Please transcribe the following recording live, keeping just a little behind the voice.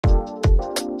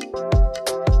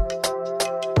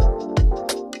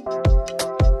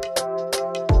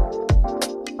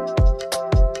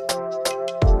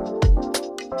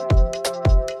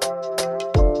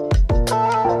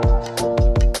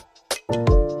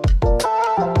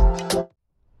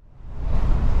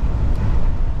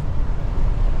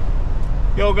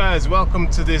Hello guys, welcome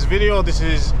to this video. This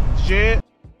is Jay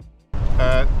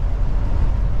and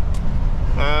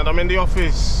I'm in the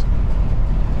office.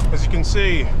 As you can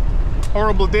see,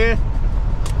 horrible day.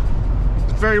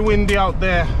 It's very windy out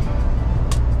there,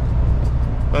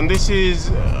 and this is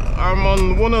I'm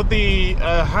on one of the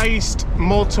highest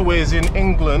motorways in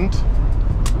England.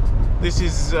 This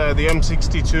is the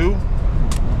M62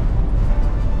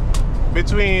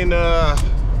 between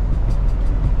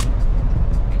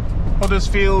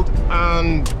Huddersfield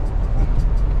and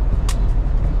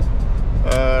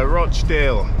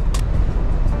Rochdale,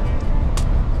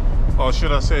 or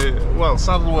should I say, well,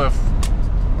 Saddleworth.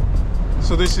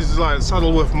 So this is like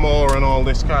Saddleworth Moor and all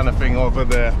this kind of thing over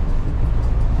there.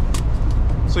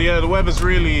 So yeah, the weather's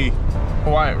really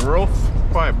quite rough,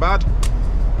 quite bad.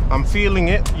 I'm feeling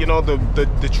it, you know,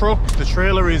 the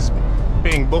trailer is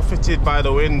being buffeted by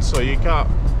the wind, so you can't,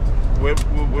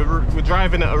 we're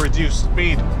driving at a reduced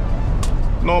speed.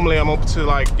 Normally I'm up to,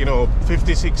 like, you know,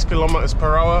 56 kilometers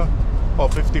per hour or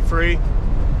 53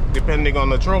 depending on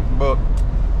the truck, but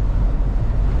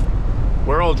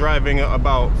we're all driving at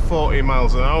about 40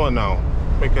 miles an hour now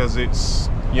because it's,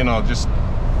 you know, just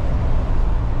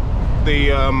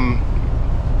the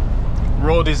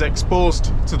road is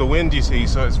exposed to the wind, you see,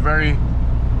 so it's very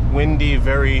windy,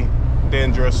 very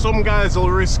dangerous. Some guys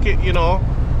will risk it, you know.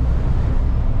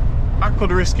 I could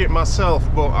risk it myself,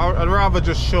 but I'd rather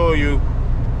just show you.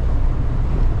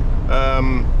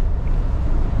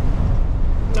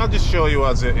 I'll just show you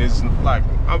as it is. Like,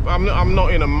 I'm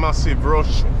not in a massive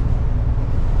rush,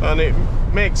 and it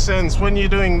makes sense when you're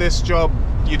doing this job.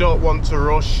 You don't want to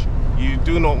rush. You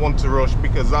do not want to rush,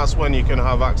 because that's when you can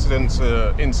have accidents,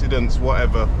 incidents,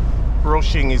 whatever.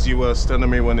 Rushing is your worst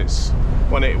enemy when it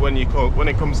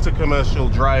comes to commercial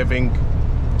driving.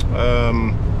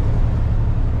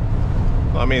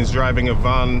 That means driving a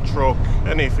van, truck,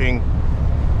 anything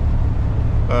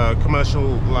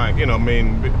commercial, like, you know, I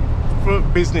mean, for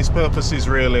business purposes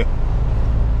really.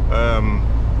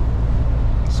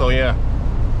 So yeah.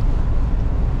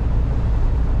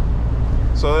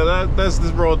 So there's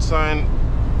the road sign,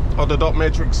 or the dot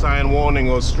matrix sign, warning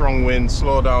us strong wind,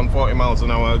 slow down, 40 miles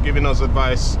an hour, giving us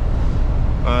advice.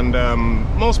 And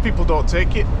most people don't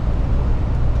take it,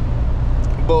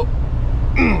 but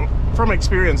from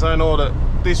experience I know that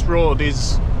this road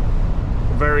is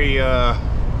very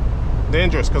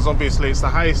dangerous, because obviously it's the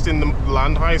highest in the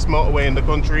land, highest motorway in the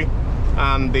country,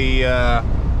 and the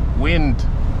wind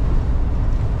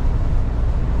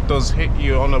does hit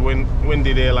you on a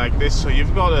windy day like this. So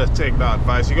you've got to take that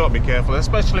advice. You got to be careful,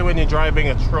 especially when you're driving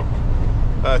a truck,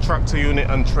 tractor unit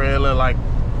and trailer like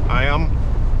I am.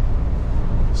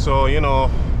 So, you know,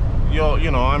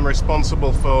 I'm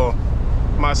responsible for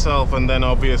myself, and then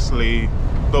obviously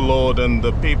the load and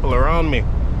the people around me,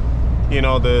 you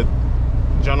know, the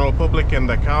general public and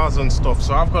the cars and stuff.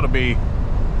 So I've got to be,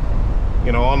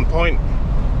 you know, on point,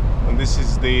 and this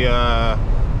is the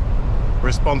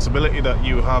responsibility that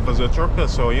you have as a trucker.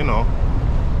 So, you know,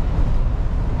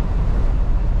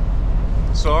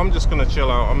 so I'm just gonna chill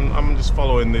out. I'm just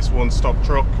following this one-stop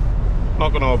truck,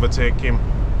 not gonna overtake him.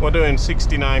 We're doing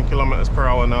 69 kilometers per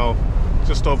hour now,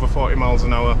 just over 40 miles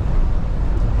an hour.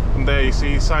 And there you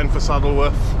see, sign for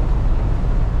Saddleworth.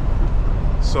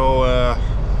 So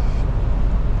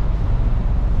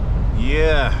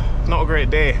yeah, not a great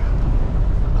day.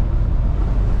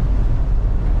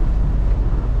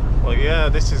 Well, yeah,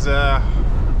 this is I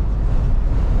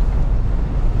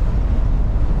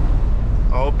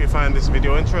hope you find this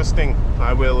video interesting.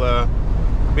 I will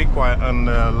be quiet and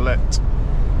let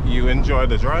you enjoy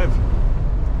the drive.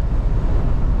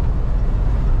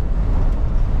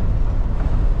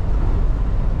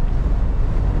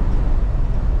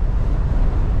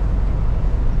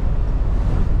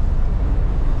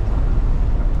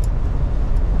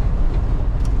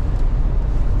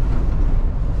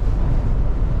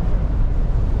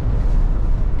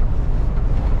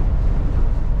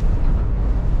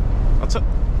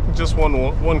 Just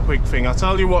one quick thing. I'll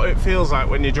tell you what it feels like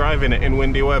when you're driving it in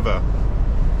windy weather.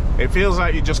 It feels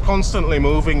like you're just constantly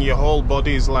moving. Your whole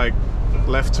body's like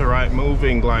left to right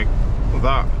moving like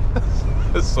that.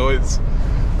 So it's,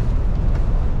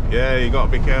 yeah, you got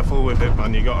to be careful with it,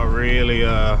 man. You got to really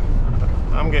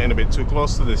I'm getting a bit too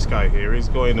close to this guy here. He's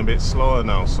going a bit slower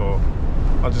now, so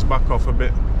I'll just back off a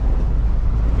bit.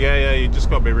 Yeah, you just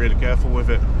got to be really careful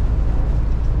with it.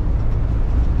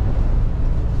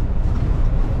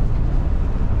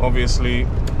 Obviously,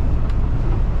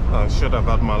 I should have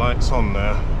had my lights on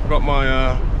there. I've got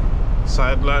my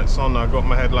side lights on, I've got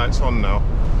my headlights on now,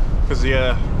 because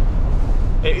yeah,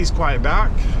 it is quite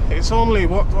dark. It's only,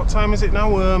 what time is it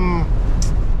now?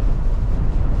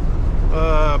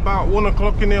 about 1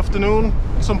 o'clock in the afternoon,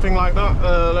 something like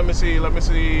that. Let me see,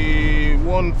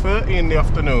 1:30 in the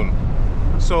afternoon.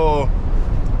 So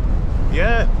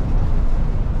yeah,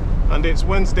 and it's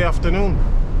Wednesday afternoon,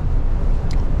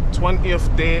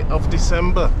 20th day of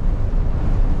December.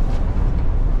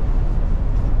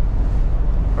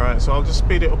 Alright, so I'll just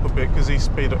speed it up a bit because he's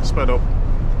sped up.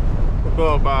 We'll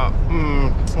go about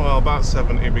well, about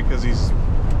 70 because he's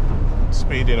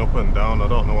speeding up and down. I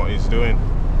don't know what he's doing.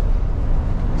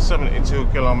 72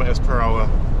 kilometers per hour,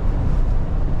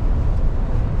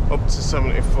 up to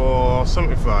 74,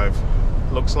 75.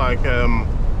 Looks like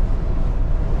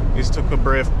he's took a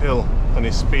brave pill and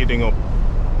he's speeding up,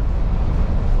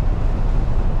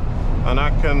 and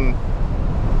I can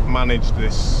manage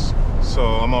this, so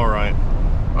I'm alright.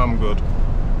 I'm good,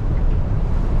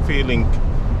 feeling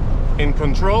in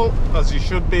control, as you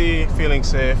should be, feeling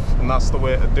safe, and that's the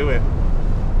way to do it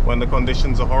when the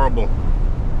conditions are horrible.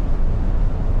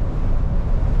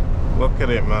 Look at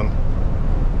it, man.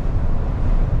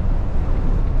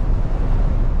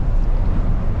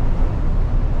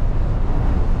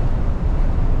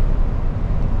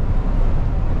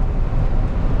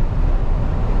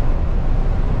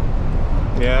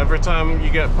 Yeah, every time you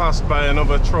get passed by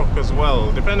another truck as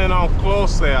well, depending how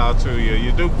close they are to you,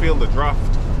 you do feel the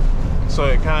draft. So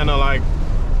it kind of like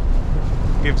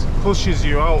pushes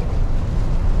you out.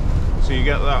 So you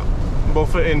get that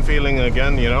buffeting feeling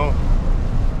again, you know.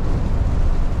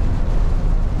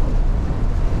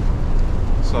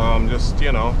 So I'm just,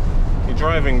 you know, you're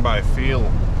driving by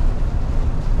feel,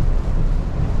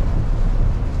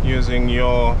 using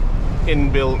your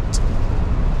inbuilt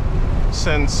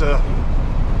sensor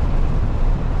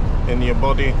in your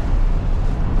body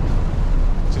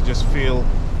to just feel.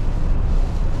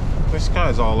 This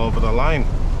guy's all over the line.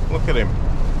 Look at him.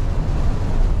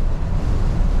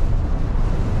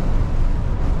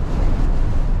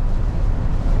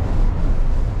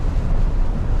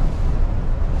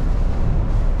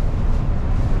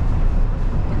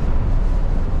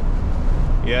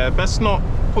 Yeah, best not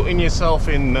putting yourself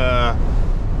in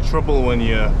trouble when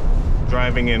you're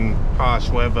driving in harsh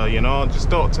weather, you know. Just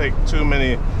don't take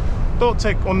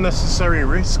unnecessary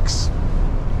risks.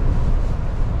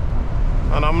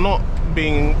 And I'm not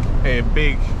being a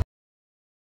big,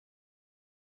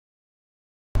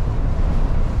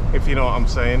 if you know what I'm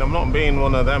saying, I'm not being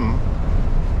one of them.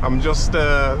 I'm just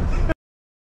but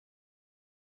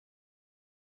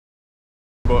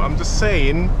I'm just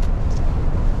saying,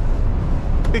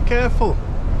 be careful.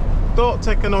 Don't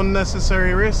take an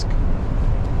unnecessary risk.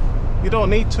 You don't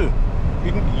need to.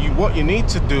 What you need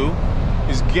to do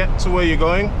is get to where you're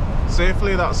going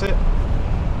safely. That's it.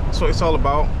 That's what it's all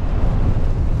about.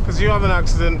 Because you have an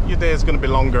accident, your day is going to be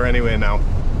longer anyway now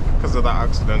because of that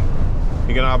accident.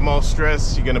 You're going to have more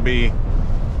stress, you're going to be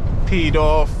peed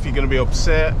off, you're going to be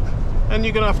upset, and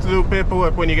you're going to have to do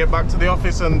paperwork when you get back to the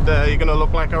office, and you're going to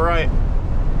look like a right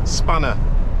spanner.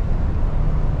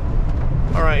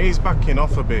 Alright, he's backing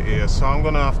off a bit here, so I'm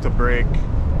going to have to brake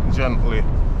gently.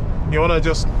 You want to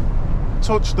just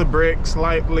touch the brakes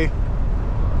lightly.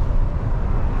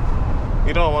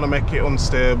 You don't want to make it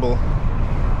unstable.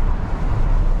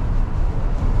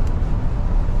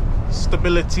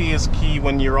 Stability is key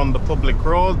when you're on the public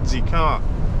roads. You can't,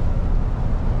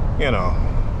 you know,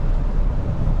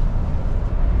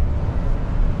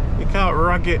 you can't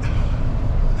rag it.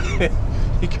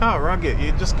 You can't rag it.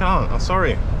 You just can't. I'm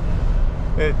sorry.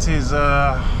 It is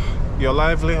your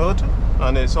livelihood,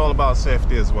 and it's all about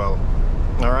safety as well.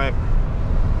 All right.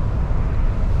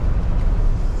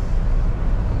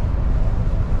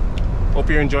 Hope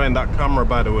you're enjoying that camera,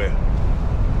 by the way.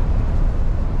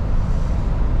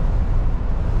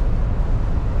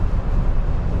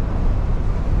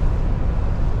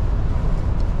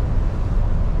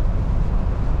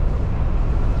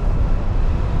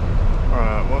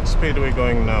 What speed are we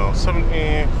going now?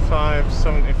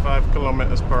 75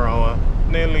 kilometers per hour,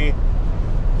 nearly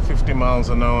 50 miles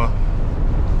an hour.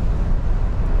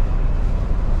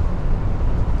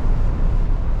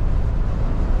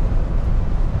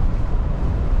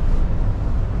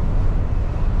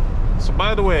 So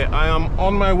by the way, I am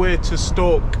on my way to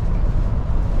Stoke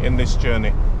in this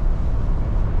journey.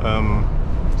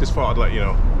 Just thought I'd let you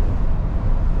know.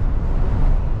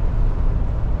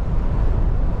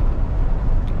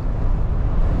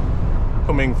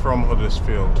 Coming from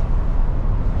Huddersfield.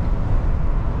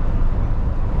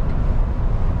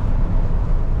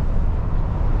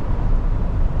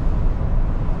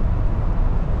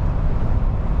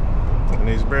 And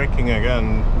he's braking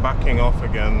again, backing off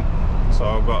again, so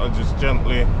I've got to just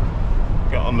gently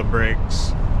get on the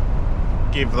brakes,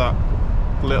 give that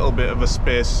little bit of a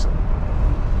space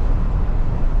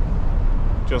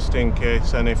just in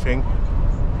case anything.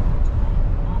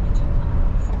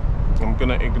 I'm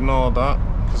gonna ignore that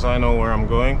because I know where I'm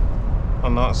going,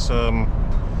 and that's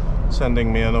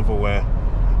sending me another way.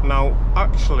 Now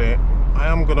actually I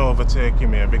am gonna overtake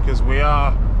him here because we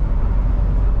are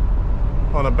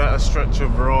on a better stretch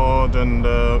of road, and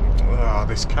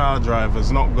this car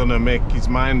driver's not gonna make his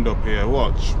mind up here.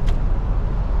 Watch.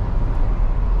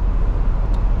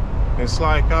 It's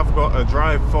like I've got to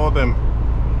drive for them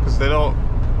because they don't.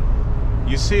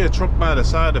 You see a truck by the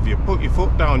side of you, put your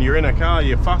foot down, you're in a car,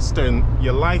 you're faster and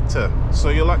you're lighter, so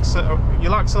you'll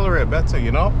accelerate better,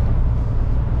 you know.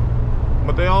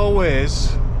 But they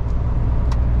always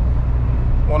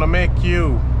want to make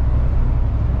you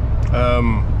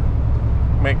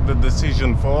make the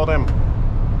decision for them.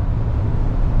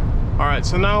 Alright,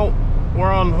 so now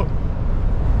we're on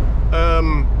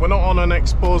we're not on an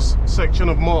exposed section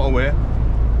of motorway.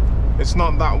 It's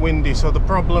not that windy, so the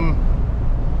problem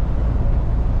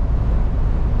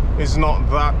is not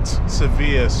that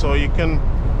severe, so you can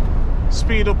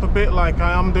speed up a bit like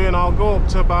I am doing. I'll go up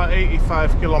to about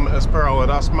 85 kilometers per hour.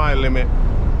 That's my limit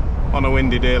on a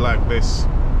windy day like this,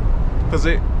 because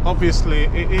it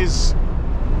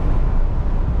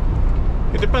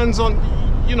depends on,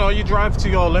 you know, you drive to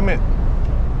your limit.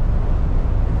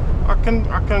 I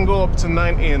can go up to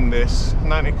 90 in this,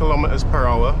 90 kilometers per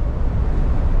hour,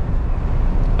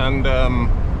 and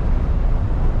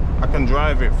I can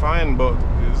drive it fine, but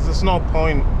there's no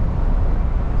point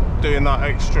doing that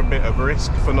extra bit of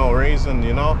risk for no reason,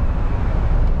 you know.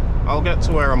 I'll get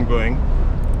to where I'm going.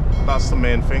 That's the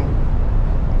main thing.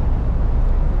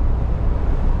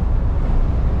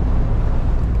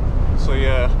 So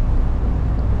yeah,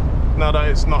 now that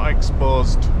it's not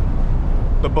exposed,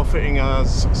 the buffeting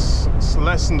has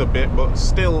lessened a bit, but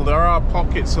still there are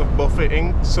pockets of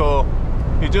buffeting, so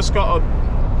you just gotta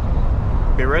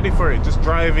be ready for it. Just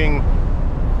driving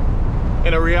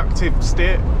in a reactive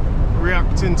state,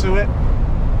 reacting to it.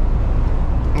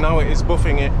 Now it is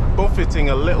buffeting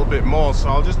a little bit more, so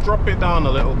I'll just drop it down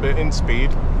a little bit in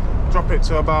speed, drop it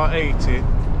to about 80,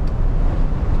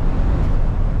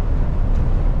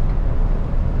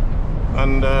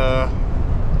 and that'll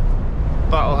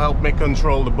help me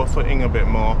control the buffeting a bit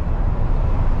more.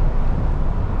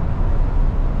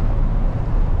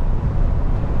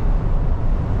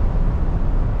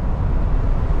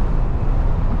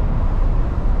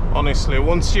 Honestly,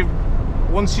 once you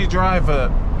drive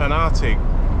an Arctic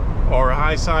or a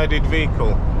high-sided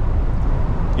vehicle,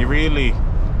 you really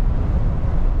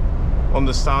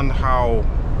understand how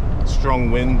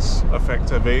strong winds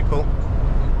affect a vehicle.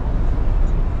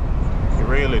 You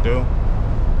really do.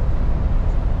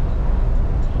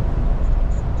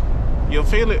 You'll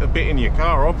feel it a bit in your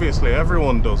car, obviously,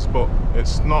 everyone does, but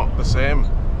it's not the same.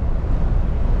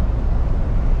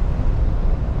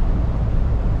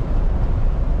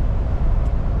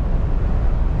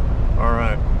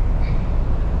 Alright.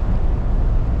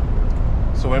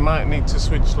 So we might need to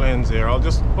switch lanes here. I'll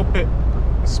just up it,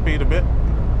 speed a bit.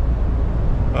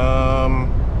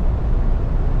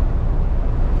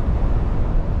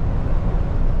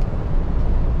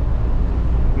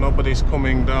 Nobody's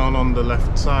coming down on the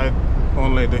left side,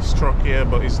 only this truck here,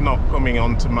 but it's not coming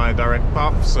onto my direct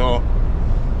path, so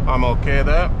I'm okay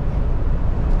there.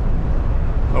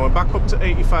 Now we're back up to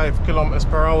 85 kilometers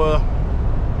per hour.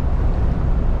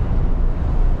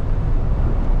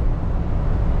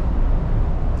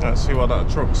 Let's see what that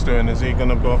truck's doing. Is he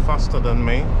gonna go faster than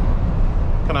me?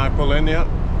 Can I pull in yet?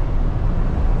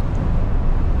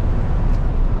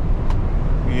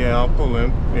 Yeah, I'll pull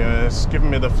in. Yeah, it's giving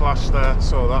me the flash there,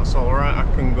 so that's alright,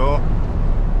 I can go.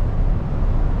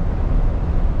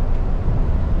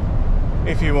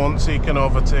 If he wants, he can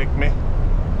overtake me.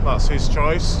 That's his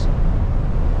choice.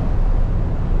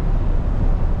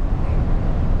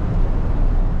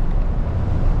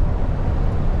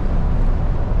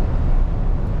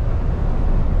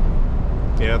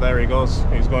 Yeah, there he goes.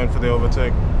 He's going for the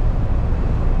overtake.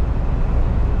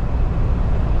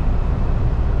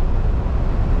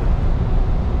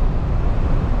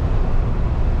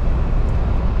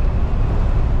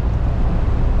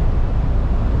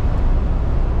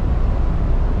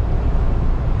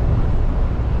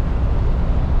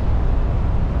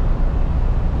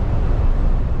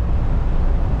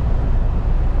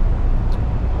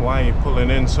 Why are you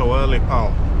pulling in so early,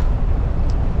 pal?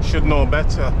 Should know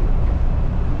better.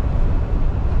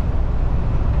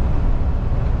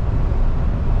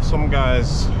 Some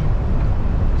guys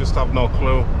just have no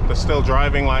clue. They're still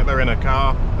driving like they're in a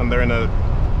car and they're in a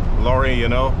lorry, you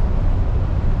know.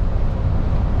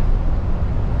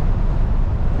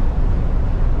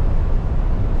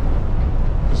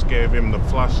 Just gave him the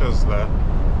flashes there.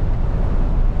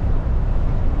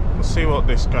 see what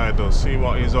this guy does, see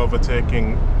what he's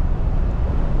overtaking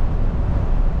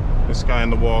this guy in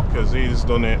the walkers. He's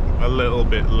done it a little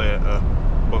bit later,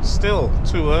 but still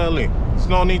too early. There's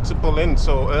no need to pull in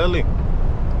so early,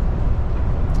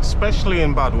 especially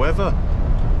in bad weather.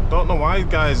 Don't know why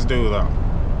guys do that.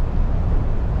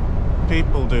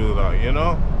 People do that, you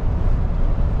know.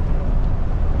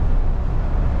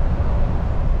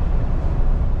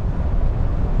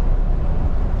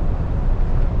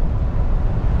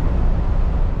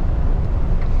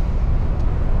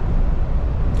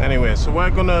 Anyway, so we're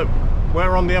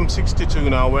on the M62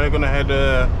 now. We're gonna head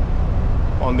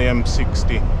on the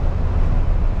M60.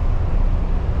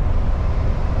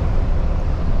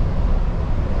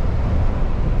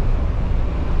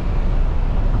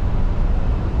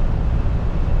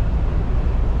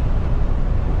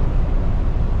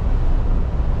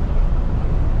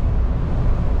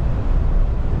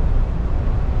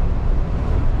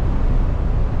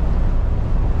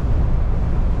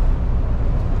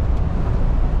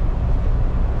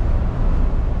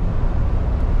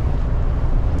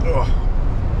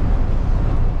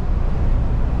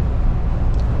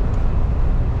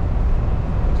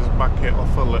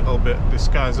 This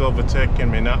guy's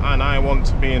overtaking me now, and I want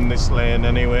to be in this lane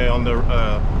anyway. On the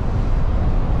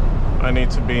I need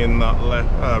to be in that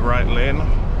right lane,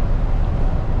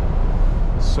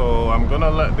 so I'm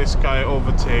gonna let this guy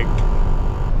overtake.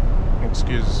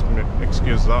 Excuse me,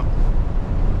 excuse that.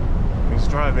 He's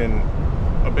driving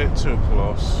a bit too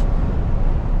close.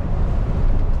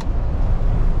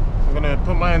 I'm gonna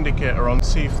put my indicator on,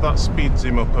 see if that speeds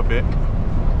him up a bit.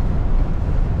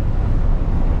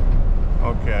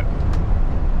 Okay.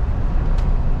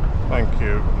 Thank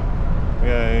you.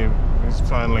 Yeah, he's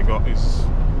finally got his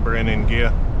brain in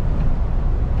gear.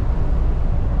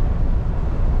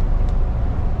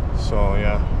 So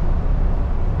yeah.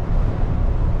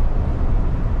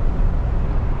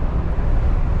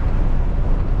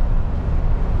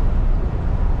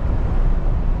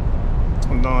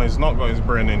 No, he's not got his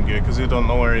brain in gear because he don't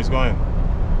know where he's going.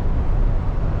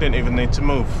 Didn't even need to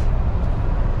move.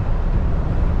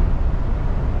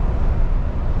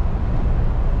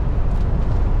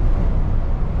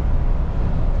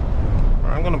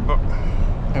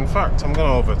 In fact, I'm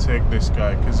gonna overtake this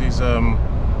guy because he's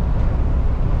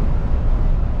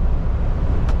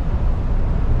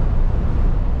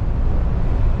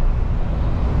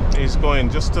going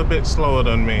just a bit slower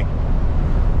than me,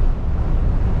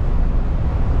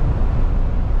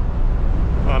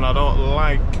 and I don't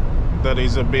like that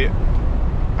he's a bit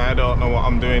I don't know what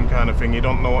I'm doing kind of thing. He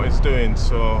don't know what he's doing,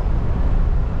 so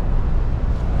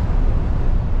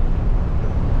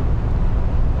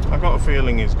I got a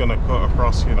feeling he's gonna cut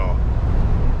across, you know,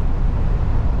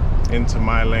 into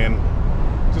my lane.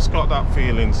 Just got that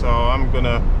feeling, so I'm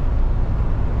gonna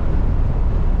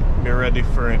be ready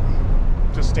for it,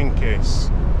 just in case.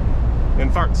 In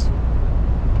fact,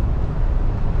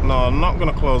 no, I'm not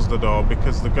gonna close the door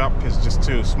because the gap is just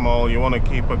too small. You want to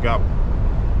keep a gap.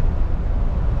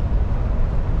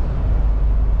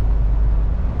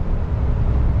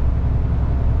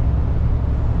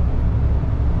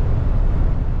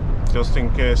 Just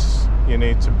in case you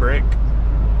need to brake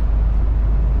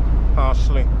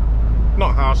harshly.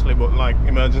 Not harshly, but like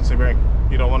emergency brake.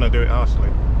 You don't want to do it harshly.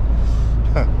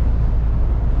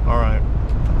 Alright.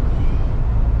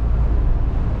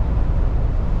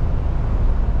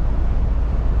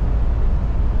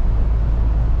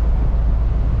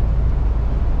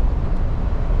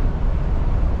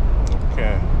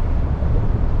 Okay.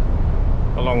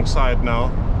 Alongside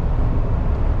now.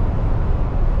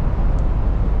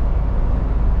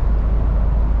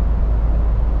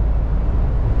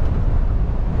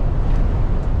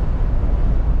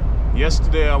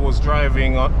 Yesterday I was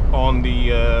driving on the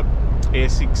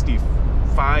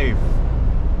A65.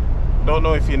 Don't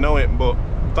know if you know it, but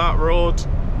that road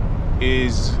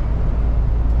is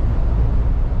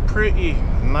pretty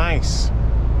nice.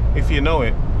 If you know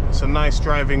it, it's a nice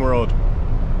driving road.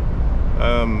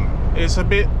 It's a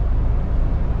bit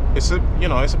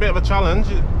of a challenge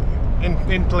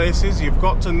in places. You've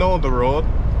got to know the road.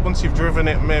 Once you've driven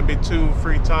it maybe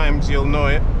 2-3 times, you'll know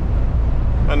it.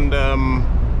 And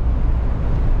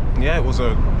yeah,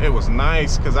 it was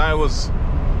nice because I was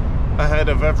ahead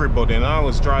of everybody and I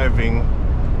was driving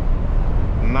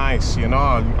nice, you know.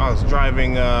 I was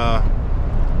driving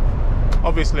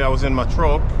obviously I was in my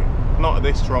truck, not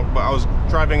this truck, but I was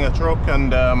driving a truck,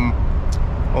 and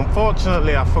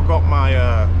unfortunately I forgot my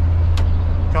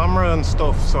camera and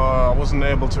stuff, so I wasn't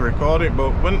able to record it.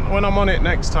 But when I'm on it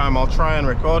next time, I'll try and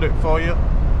record it for you,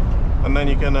 and then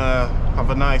you can have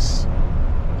a nice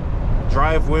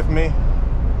drive with me.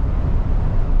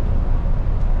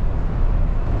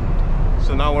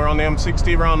 So now we're on the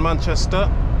M60 around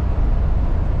Manchester.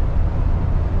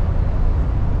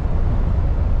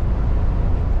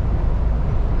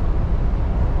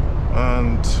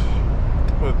 And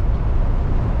we're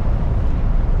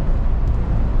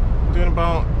doing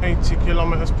about 80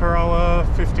 kilometers per hour,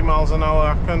 50 miles an hour.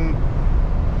 I can,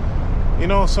 you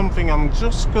know something, I'm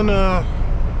just gonna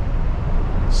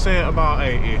say at about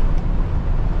 80,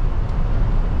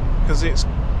 because it's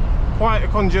quite a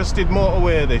congested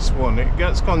motorway, this one. It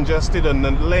gets congested and the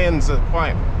lanes are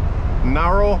quite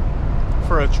narrow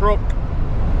for a truck,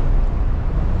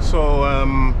 so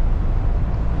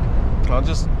I'll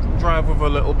just drive with a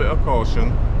little bit of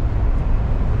caution,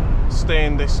 stay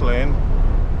in this lane.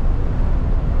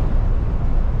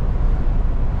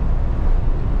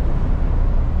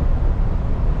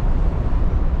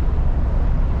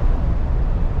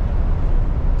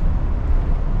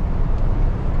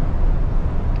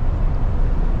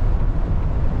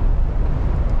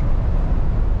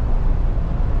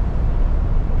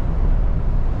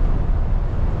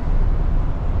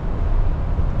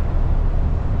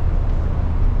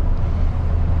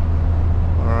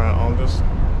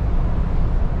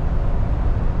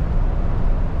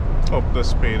 Up the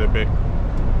speed a bit,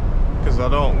 because I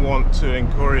don't want to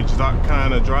encourage that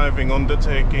kind of driving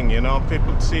undertaking, you know.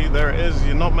 People see, there it is,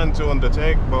 you're not meant to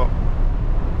undertake, but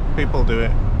people do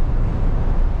it.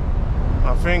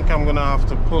 I think I'm gonna have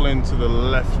to pull into the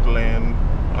left lane,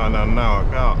 and now I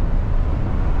can't.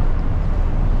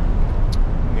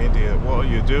 Idiot, what are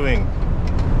you doing?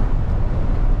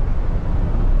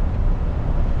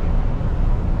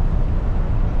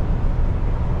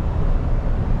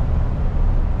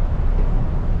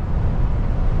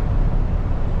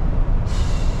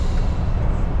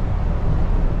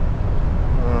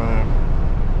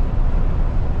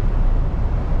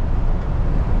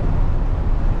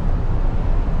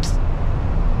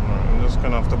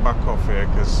 Gonna have to back off here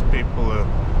because people are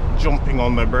jumping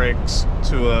on their brakes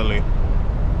too early.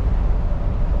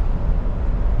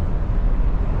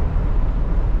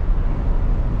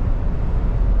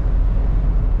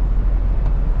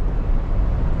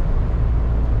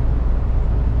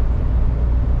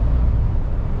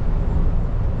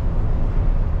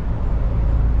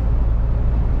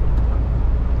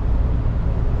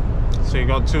 So you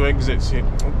got two exits here.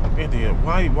 Oh, idiot,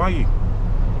 why you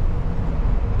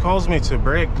calls me to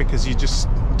brake because you just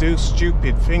do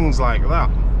stupid things like that,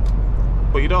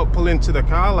 but you don't pull into the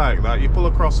car like that, you pull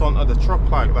across onto the truck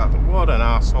like that. What an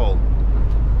asshole.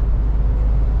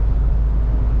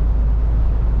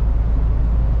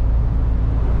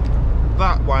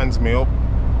 That winds me up.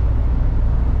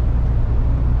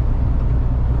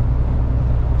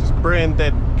 Just brain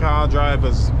dead car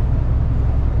drivers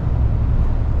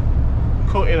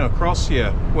cutting across you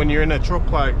when you're in a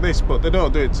truck like this, but they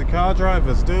don't do it to car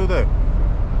drivers, do they?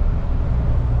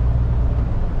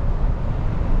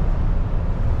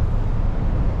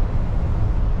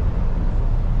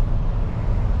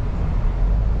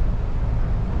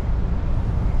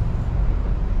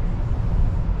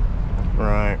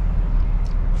 Right,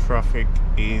 traffic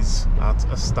is at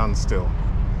a standstill.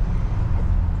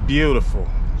 Beautiful,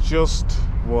 just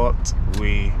what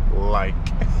we like.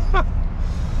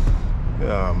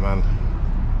 Oh man.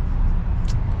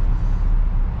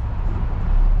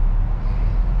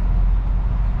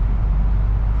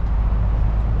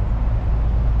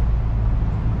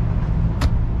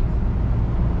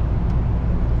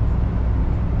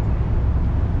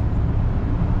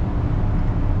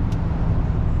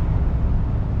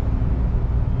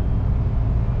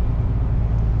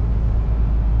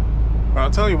 I'll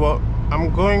tell you what,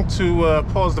 I'm going to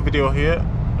pause the video here,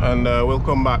 and we'll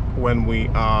come back when we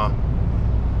are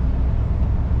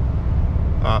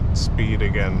at speed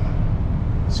again.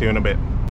 See you in a bit.